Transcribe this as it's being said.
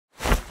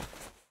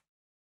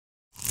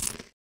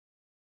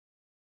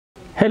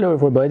Hello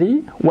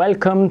everybody,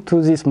 welcome to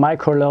this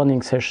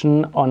microlearning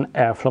session on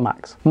AIRFLOW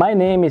MAX. My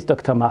name is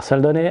Dr. Marcel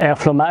Donnet.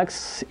 AIRFLOW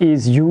MAX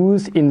is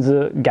used in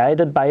the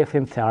guided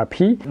biofilm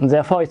therapy, and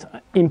therefore it's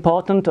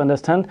important to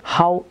understand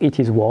how it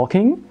is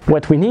working.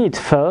 What we need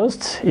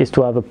first is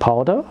to have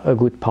a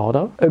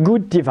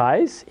good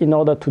device in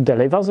order to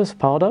deliver this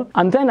powder,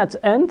 and then at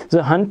the end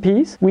the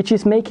handpiece which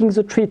is making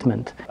the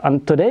treatment.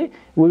 And today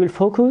we will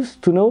focus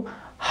to know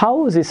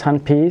how this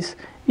handpiece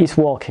is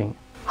working.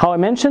 How I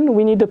mentioned,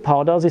 we need a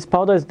powder. This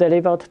powder is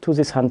delivered to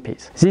this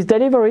handpiece. This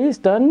delivery is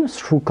done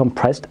through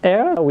compressed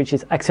air, which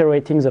is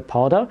accelerating the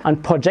powder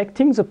and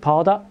projecting the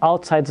powder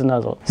outside the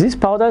nozzle. This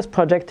powder is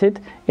projected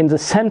in the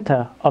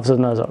center of the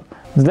nozzle.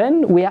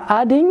 Then we are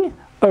adding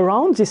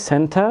around this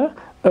center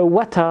a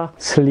water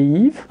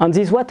sleeve, and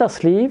this water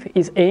sleeve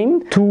is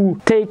aimed to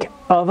take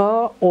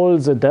over all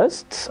the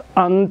dust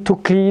and to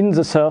clean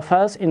the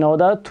surface in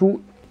order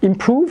to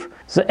improve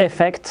the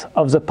effect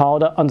of the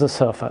powder on the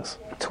surface.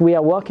 We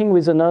are working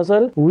with the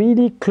nozzle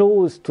really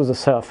close to the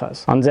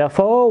surface, and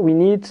therefore we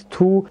need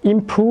to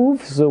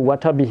improve the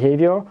water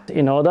behavior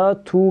in order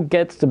to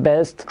get the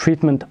best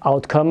treatment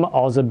outcome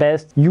or the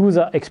best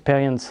user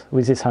experience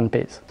with this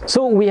handpiece.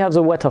 So we have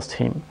the water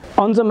stream.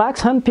 On the Max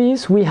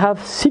handpiece we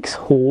have 6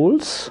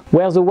 holes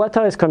where the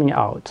water is coming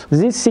out.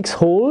 These 6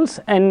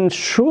 holes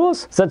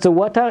ensures that the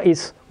water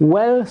is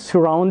well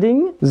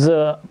surrounding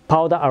the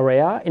powder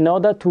area in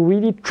order to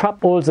really trap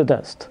all the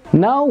dust.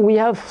 Now we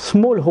have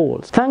small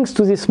holes. Thanks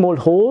to these small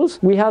holes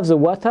we have the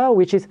water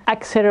which is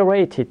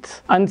accelerated,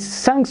 and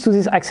thanks to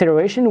this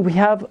acceleration we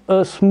have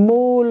a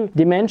small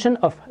dimension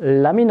of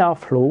laminar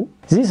flow.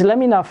 This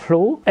laminar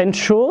flow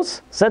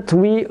ensures that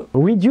we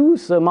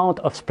reduce the amount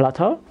of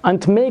splatter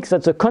and makes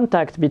that the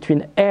contact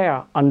between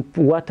air and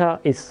water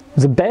is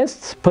the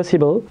best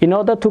possible in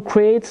order to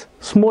create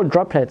small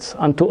droplets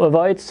and to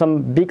avoid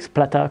some big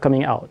splatter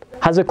coming out.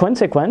 As a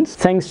consequence,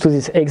 thanks to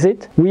this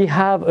exit, we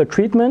have a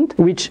treatment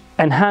which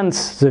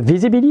enhances the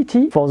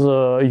visibility for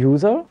the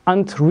user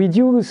and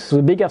reduces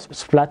the bigger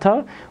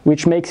splatter,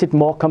 which makes it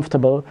more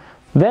comfortable.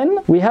 Then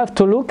we have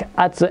to look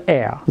at the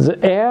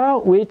air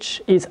which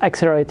is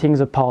accelerating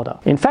the powder.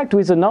 In fact,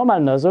 with the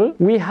normal nozzle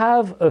we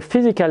have a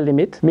physical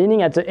limit,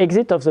 meaning at the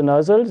exit of the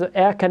nozzle the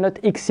air cannot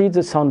exceed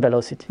the sound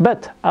velocity.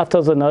 But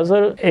after the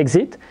nozzle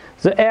exit,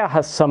 the air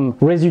has some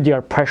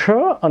residual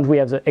pressure, and we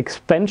have the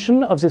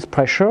expansion of this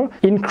pressure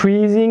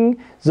increasing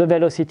the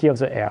velocity of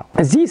the air.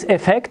 This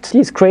effect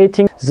is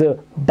creating the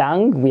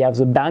bang. We have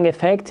the bang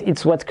effect.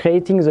 It's what's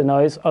creating the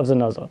noise of the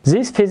nozzle.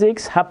 This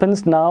physics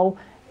happens now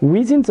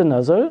within the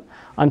nozzle,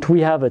 and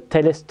we have a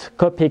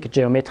telescopic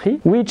geometry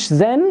which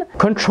then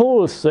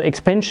controls the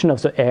expansion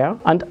of the air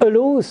and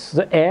allows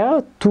the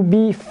air to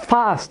be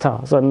faster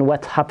than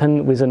what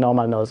happened with the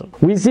normal nozzle.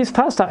 With this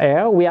faster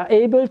air we are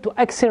able to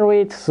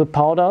accelerate the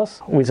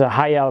powders with a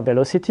higher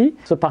velocity.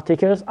 The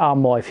particles are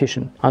more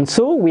efficient, and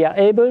so we are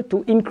able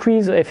to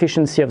increase the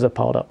efficiency of the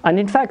powder. And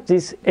in fact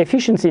this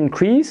efficiency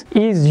increase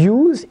is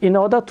used in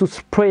order to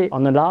spray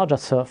on a larger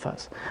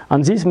surface,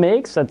 and this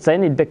makes that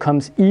then it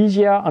becomes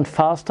easier and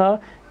faster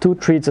to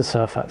treat the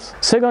surface.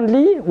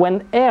 Secondly,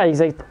 when air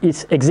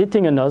is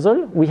exiting a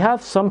nozzle, we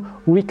have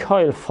some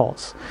recoil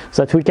force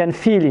that we can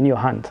feel in your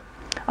hand.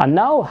 And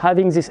now,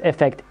 having this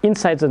effect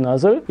inside the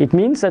nozzle, it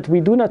means that we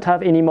do not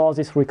have anymore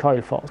this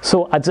recoil force.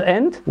 So at the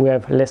end, we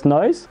have less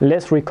noise,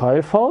 less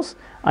recoil force,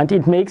 and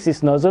it makes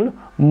this nozzle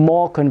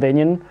more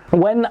convenient.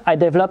 When I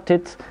developed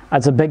it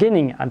at the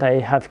beginning and I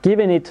have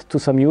given it to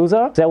some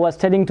user, they was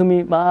telling to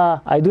me,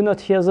 I do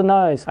not hear the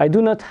noise, I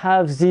do not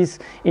have this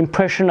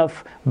impression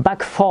of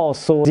back force,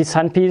 so this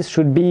handpiece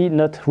should be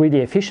not really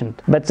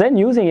efficient. But then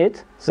using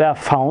it, they have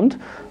found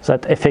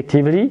that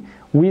effectively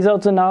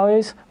without the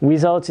noise,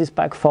 without this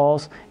back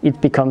force, it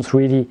becomes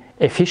really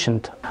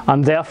efficient.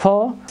 And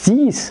therefore,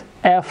 this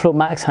AIRFLOW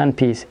MAX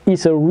handpiece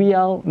is a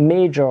real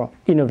major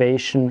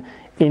innovation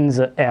in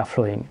the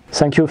airflowing.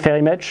 Thank you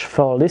very much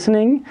for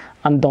listening,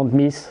 and don't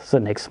miss the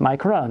next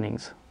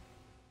microlearnings.